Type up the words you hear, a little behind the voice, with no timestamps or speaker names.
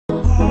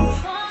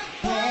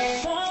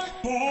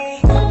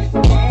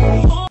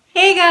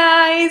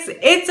guys,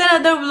 it's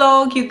another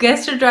vlog. You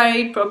guessed it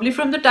right, probably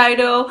from the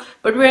title,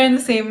 but we're in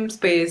the same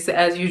space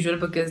as usual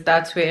because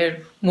that's where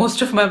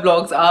most of my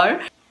vlogs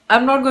are.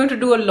 I'm not going to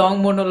do a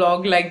long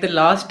monologue like the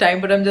last time,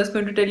 but I'm just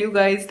going to tell you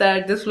guys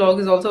that this vlog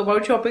is also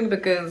about shopping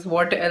because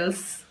what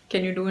else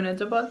can you do in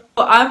Hyderabad?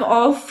 So I'm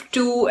off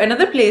to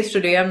another place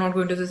today. I'm not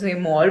going to the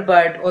same mall,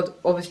 but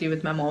obviously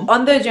with my mom.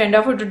 On the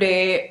agenda for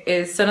today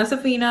is Sana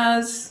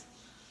Safinaz,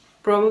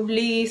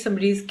 probably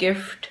somebody's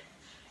gift,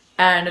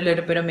 and a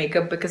little bit of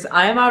makeup because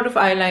I am out of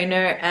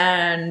eyeliner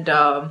and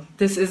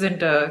this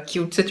isn't a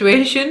cute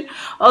situation.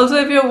 Also,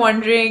 if you're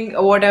wondering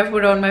what I've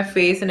put on my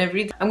face and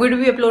everything, I'm going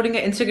to be uploading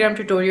an Instagram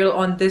tutorial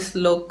on this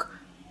look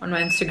on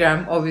my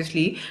Instagram,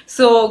 obviously.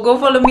 So go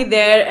follow me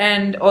there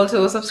and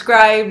also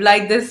subscribe,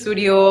 like this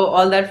video,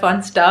 all that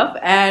fun stuff.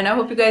 And I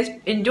hope you guys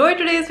enjoy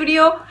today's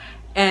video.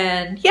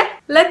 And yeah,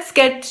 let's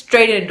get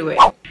straight into it.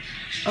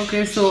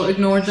 Okay, so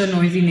ignore the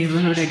noisy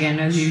neighborhood again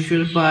as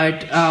usual,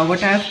 but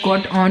what I've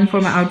got on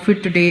for my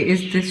outfit today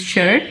is this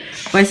shirt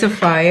by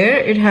Sapphire.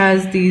 It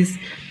has these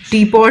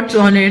teapots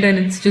on it and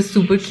it's just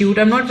super cute.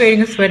 I'm not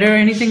wearing a sweater or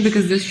anything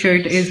because this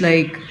shirt is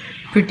like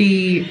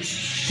pretty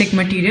thick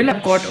material.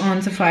 I've got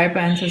on Sapphire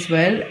pants as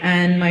well,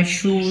 and my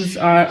shoes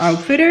are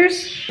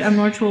Outfitters. I'm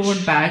not sure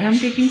what bag I'm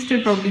taking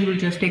still, probably will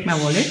just take my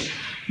wallet,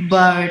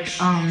 but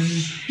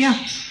yeah.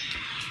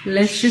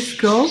 Let's just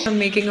go. I'm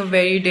making a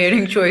very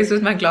daring choice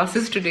with my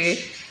glasses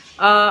today.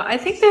 I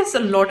think there's a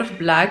lot of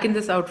black in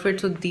this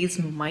outfit, so these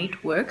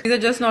might work. These are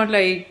just not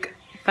like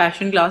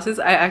fashion glasses.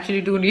 I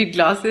actually do need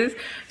glasses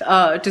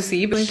to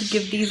see. I'm going to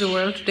give these a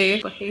whirl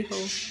today. But hey ho,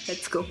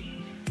 let's go.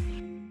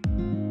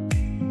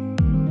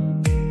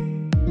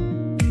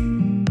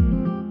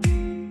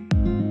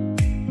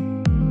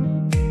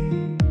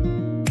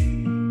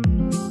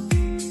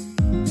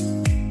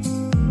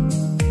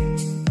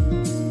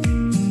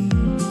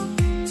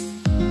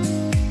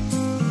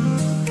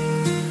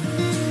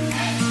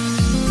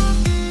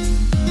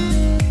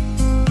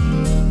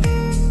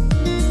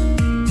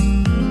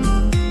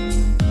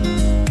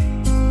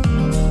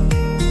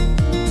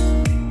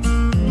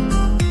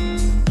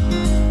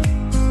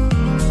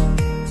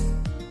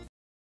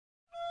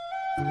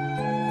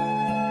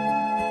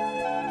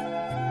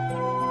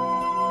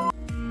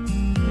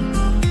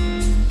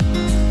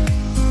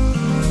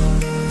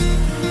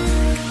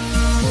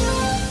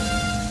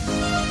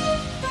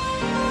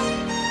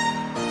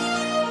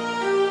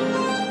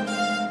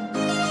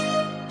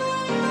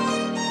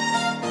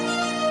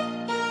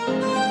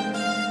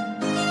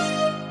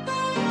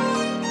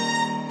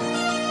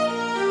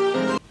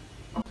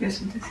 Okay,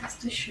 so this is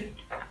the shirt.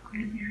 I'm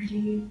going to be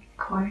really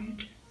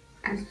quiet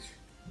because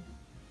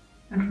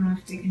I don't know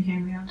if they can hear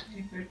me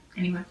outside, but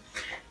anyway.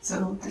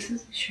 So this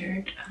is the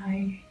shirt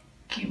I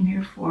came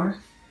here for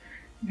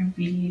and I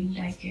really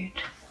like it.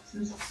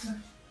 This is the,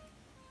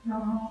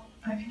 no,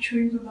 I can show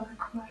you the back,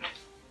 but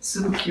it's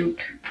so cute.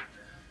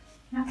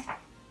 Yeah.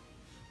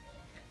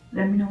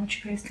 Let me know what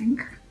you guys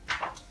think.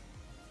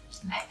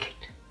 Like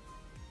it.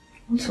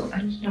 Also,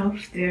 I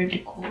love their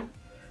decor,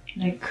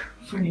 like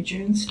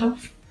furniture and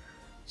stuff.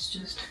 It's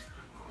just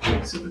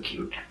super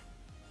cute.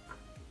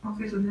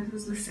 Okay, so this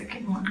is the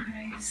second one,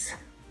 guys.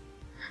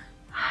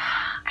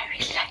 I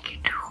really like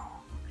it too.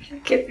 I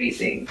like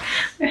everything.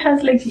 It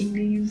has like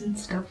leaves and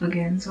stuff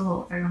again,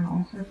 so I don't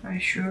know if I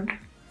should,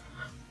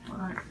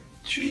 but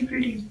it's really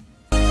pretty.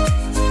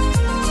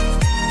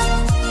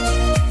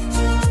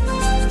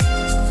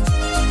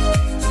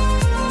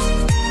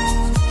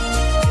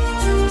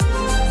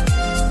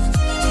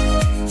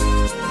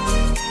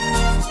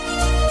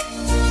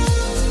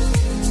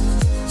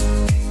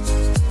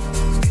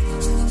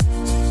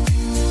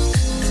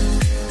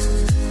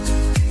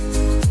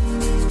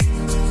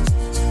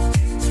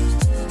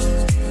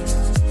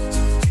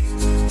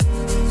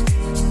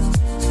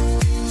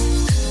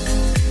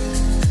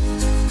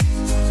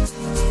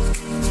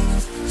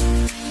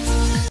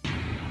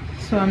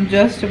 So I'm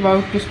just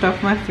about to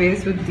stuff my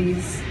face with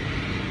these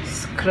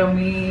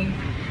scrummy,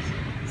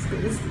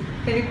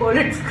 can you call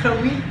it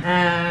scrummy?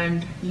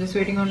 And I'm just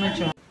waiting on my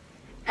chai.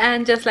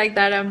 And just like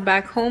that, I'm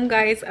back home,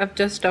 guys. I've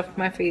just stuffed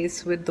my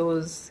face with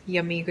those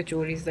yummy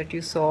kachoris that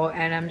you saw,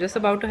 and I'm just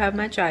about to have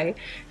my chai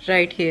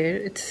right here.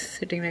 It's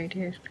sitting right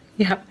here.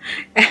 Yeah,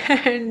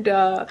 and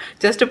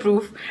just a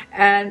proof.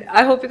 And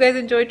I hope you guys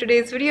enjoyed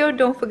today's video.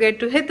 Don't forget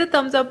to hit the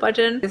thumbs up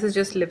button. This is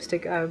just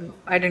lipstick. I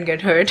didn't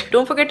get hurt.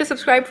 Don't forget to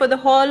subscribe for the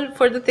haul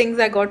for the things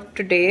I got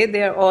today.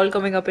 They are all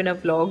coming up in a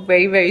vlog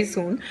very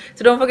soon,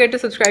 so don't forget to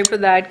subscribe for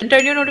that and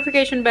turn your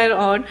notification bell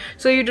on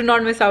so you do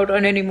not miss out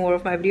on any more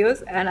of my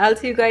videos. And I'll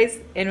see you guys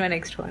in my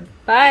next one.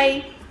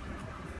 Bye.